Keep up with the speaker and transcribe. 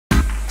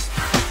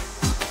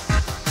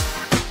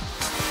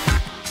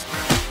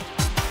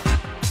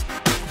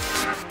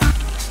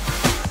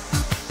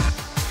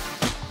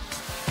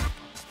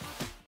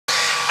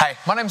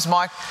My name's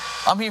Mike.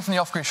 I'm here from the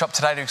Off-Grid shop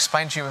today to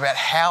explain to you about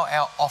how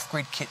our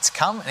off-grid kits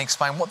come and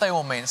explain what they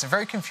all mean. It's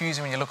very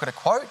confusing when you look at a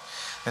quote.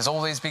 There's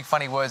all these big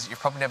funny words that you've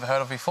probably never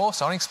heard of before,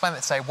 so I want to explain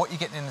that today, what you're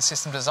getting in the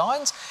system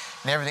designs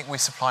and everything we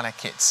supply in our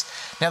kits.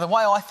 Now, the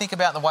way I think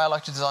about and the way I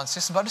like to design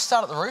systems, I just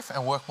start at the roof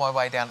and work my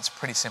way down. It's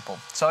pretty simple.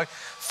 So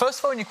first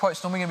of all, in your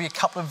quote's normally going to be a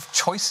couple of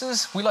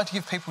choices. We like to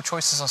give people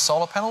choices on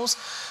solar panels.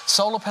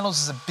 Solar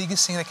panels is the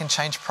biggest thing that can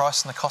change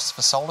price and the cost of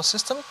a solar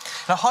system.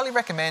 And I highly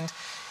recommend,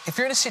 if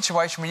you're in a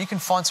situation where you can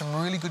find some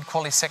really good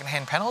quality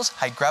second-hand panels,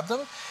 hey, grab them.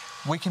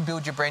 We can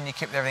build your brand new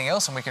kit with everything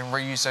else, and we can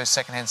reuse those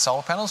second-hand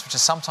solar panels, which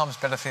is sometimes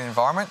better for the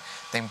environment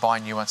than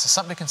buying new ones. So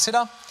something to consider.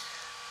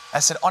 As I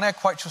said, on our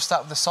quote, you'll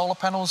start with the solar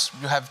panels.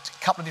 You'll have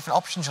a couple of different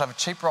options. You'll have a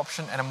cheaper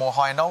option and a more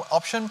high-end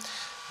option.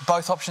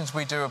 Both options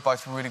we do are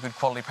both really good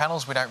quality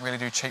panels. We don't really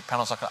do cheap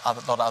panels like a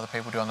lot of other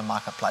people do on the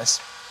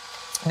marketplace.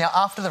 Now,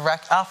 after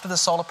the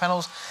solar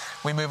panels,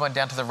 we move on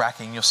down to the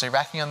racking. You'll see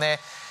racking on there.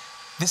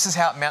 This is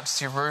how it mounts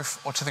to your roof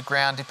or to the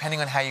ground,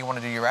 depending on how you want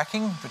to do your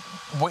racking.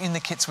 But in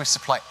the kits, we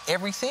supply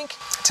everything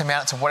to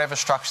mount it to whatever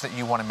structure that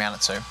you want to mount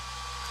it to.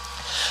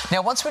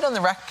 Now, once we've done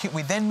the rack kit,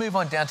 we then move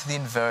on down to the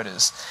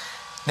inverters.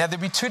 Now,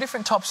 there'll be two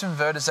different types of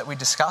inverters that we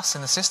discuss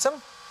in the system.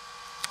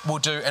 We'll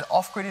do an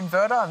off-grid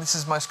inverter, and this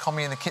is most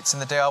common in the kits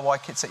and the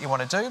DIY kits that you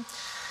want to do.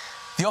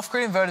 The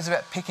off-grid inverter is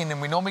about picking,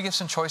 and we normally give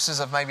some choices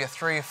of maybe a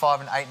 3, a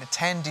 5, an 8, and a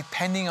 10,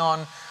 depending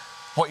on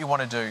what you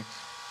want to do.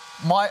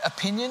 My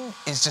opinion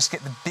is just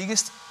get the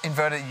biggest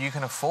inverter that you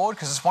can afford,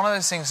 because it's one of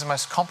those things, the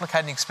most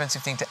complicated and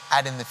expensive thing to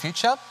add in the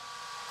future.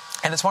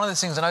 And it's one of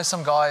those things, I know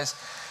some guys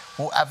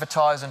will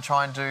advertise and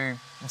try and do,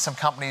 in some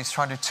companies,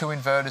 try and do 2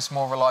 inverters,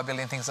 more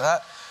reliability and things like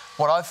that.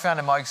 What I've found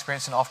in my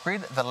experience in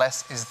off-grid, the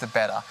less is the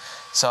better.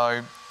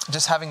 So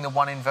just having the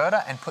one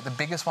inverter and put the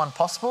biggest one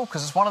possible,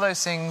 because it's one of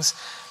those things,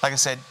 like I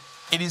said,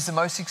 it is the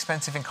most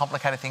expensive and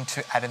complicated thing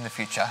to add in the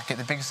future. Get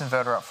the biggest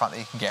inverter up front that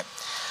you can get.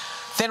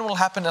 Then what will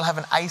happen, it'll have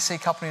an AC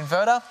coupled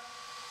inverter,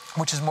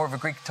 which is more of a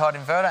grid-tied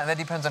inverter, and that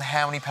depends on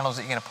how many panels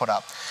that you're going to put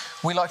up.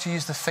 We like to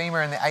use the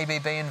FEMA and the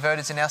ABB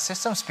inverters in our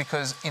systems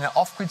because in an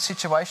off-grid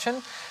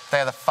situation, they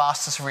are the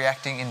fastest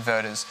reacting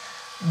inverters.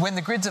 When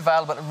the grid's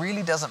available, it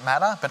really doesn't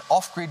matter, but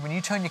off-grid, when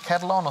you turn your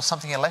kettle on or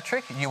something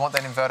electric, you want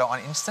that inverter on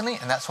instantly,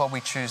 and that's why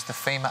we choose the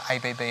FEMA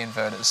ABB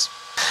inverters.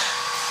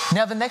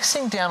 Now, the next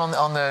thing down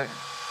on the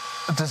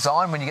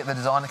design, when you get the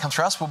design that comes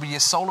from us, will be your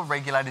solar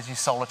regulators, your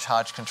solar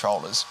charge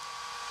controllers.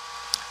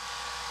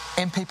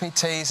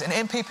 MPPTs,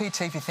 and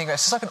MPPT, if you think about it,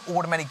 it's just like an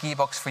automatic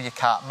gearbox for your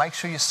car. Make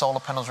sure your solar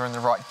panels are in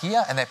the right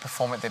gear and they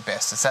perform at their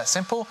best. It's that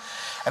simple.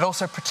 It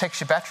also protects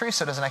your battery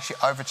so it doesn't actually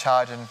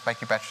overcharge and make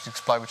your batteries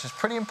explode, which is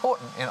pretty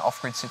important in an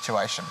off-grid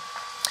situation.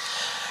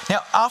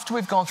 Now, after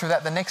we've gone through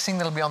that, the next thing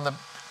that'll be on the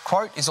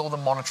quote is all the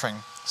monitoring.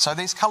 So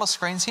these colour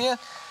screens here,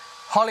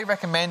 highly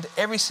recommend.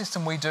 Every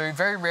system we do,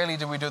 very rarely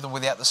do we do them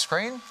without the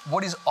screen.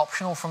 What is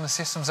optional from the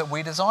systems that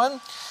we design?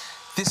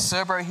 This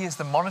Cerbo here is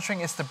the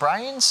monitoring, it's the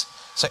brains.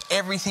 So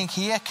everything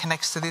here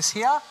connects to this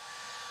here.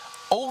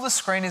 All the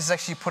screen is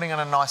actually putting on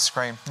a nice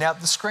screen. Now,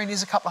 the screen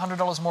is a couple of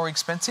 $100 more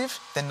expensive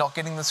than not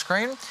getting the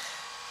screen.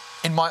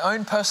 In my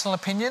own personal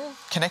opinion,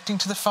 connecting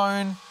to the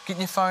phone, getting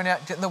your phone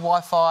out, getting the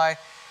Wi-Fi,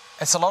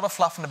 it's a lot of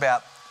fluffing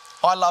about.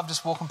 I love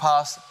just walking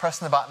past,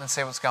 pressing the button and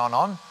see what's going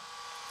on.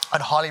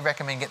 I'd highly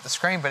recommend get the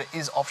screen, but it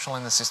is optional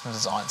in the system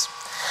designs.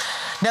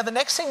 Now, the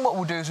next thing what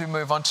we'll do is we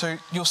move on to,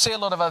 you'll see a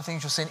lot of other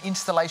things. You'll see an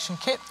installation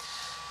kit.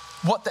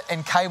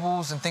 And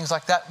cables and things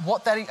like that.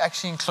 What that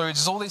actually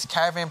includes is all these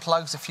caravan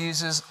plugs, the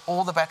fuses,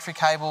 all the battery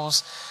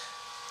cables,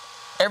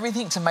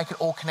 everything to make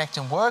it all connect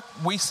and work.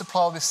 We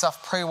supply all this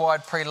stuff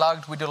pre-wired,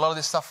 pre-lugged. We do a lot of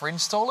this stuff for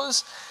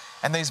installers.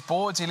 And these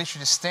boards, you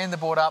literally just stand the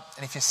board up,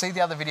 and if you see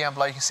the other video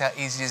below, you can see how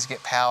easy it is to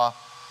get power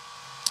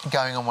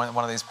going on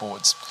one of these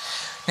boards.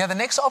 Now, the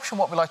next option,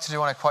 what we like to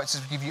do on our quotes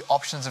is we give you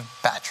options of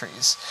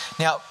batteries.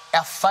 Now,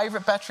 our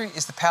favourite battery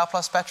is the Power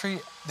Plus battery.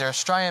 They're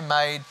Australian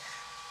made.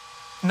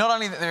 Not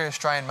only that they're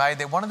Australian made,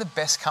 they're one of the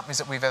best companies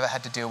that we've ever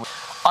had to deal with.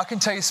 I can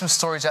tell you some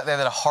stories out there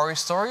that are horror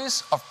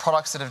stories of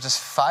products that have just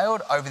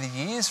failed over the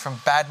years from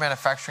bad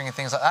manufacturing and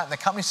things like that. And the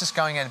company's just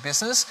going out of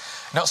business,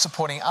 not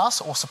supporting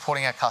us or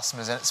supporting our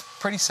customers. And it's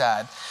pretty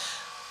sad.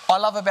 I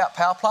love about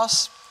Power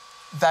Plus,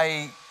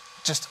 they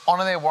just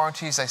honour their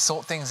warranties. They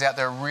sort things out.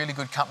 They're a really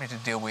good company to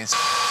deal with.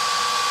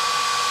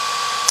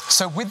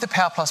 So with the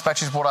Power Plus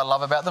batteries, what I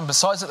love about them,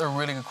 besides that they're a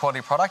really good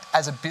quality product,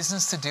 as a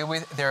business to deal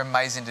with, they're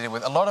amazing to deal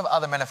with. A lot of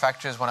other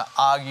manufacturers want to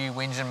argue,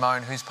 whinge and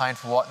moan, who's paying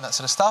for what and that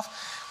sort of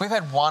stuff. We've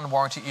had one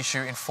warranty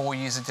issue in 4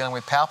 years of dealing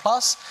with Power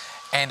Plus,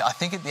 and I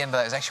think at the end of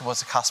that, it actually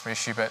was a customer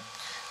issue, but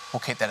we'll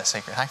keep that a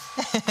secret,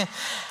 hey?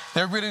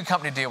 They're a really good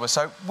company to deal with.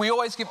 So we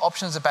always give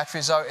options of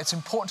batteries, though. It's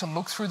important to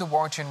look through the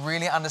warranty and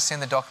really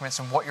understand the documents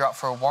and what you're up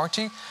for a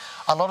warranty.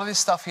 A lot of this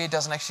stuff here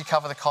doesn't actually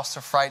cover the cost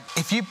of freight.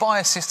 If you buy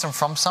a system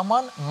from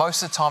someone,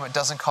 most of the time it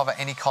doesn't cover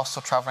any cost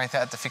or travel or anything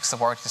like that to fix the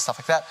warranty and stuff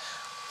like that.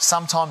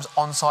 Sometimes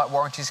on-site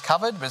warranty is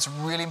covered, but it's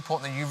really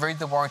important that you read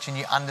the warranty and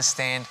you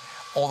understand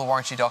all the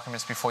warranty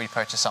documents before you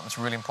purchase something. It's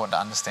really important to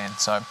understand.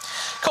 So,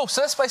 cool.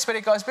 So that's basically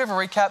it, guys. A bit of a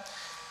recap.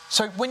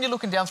 So when you're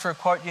looking down through a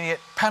quote, you get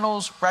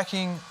panels,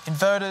 racking,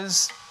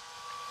 inverters,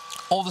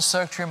 all the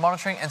circuitry and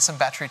monitoring, and some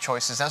battery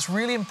choices. Now, it's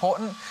really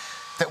important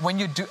that when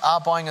you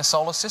are buying a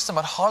solar system,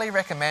 I'd highly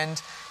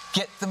recommend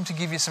get them to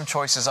give you some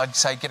choices. I'd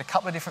say get a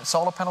couple of different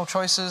solar panel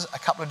choices, a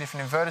couple of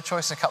different inverter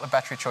choices, a couple of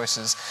battery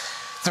choices.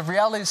 The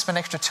reality is spend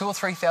extra $2,000 or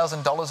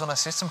 $3,000 on a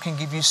system can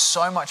give you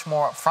so much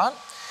more up front.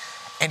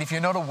 And if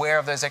you're not aware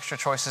of those extra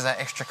choices, that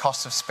extra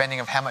cost of spending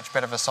of how much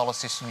better of a solar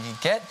system you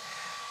get,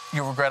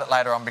 you'll regret it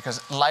later on,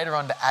 because later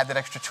on to add that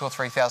extra $2,000 or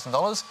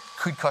 $3,000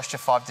 could cost you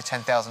 $5,000 to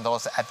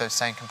 $10,000 to add those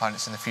same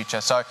components in the future.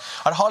 So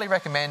I'd highly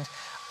recommend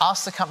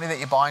ask the company that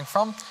you're buying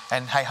from,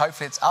 and hey,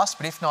 hopefully it's us,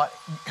 but if not,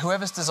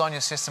 whoever's designed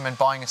your system and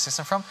buying a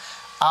system from,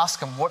 ask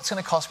them what's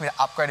going to cost me to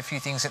upgrade a few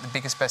things at the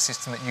biggest, best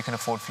system that you can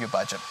afford for your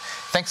budget.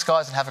 Thanks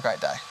guys, and have a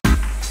great day.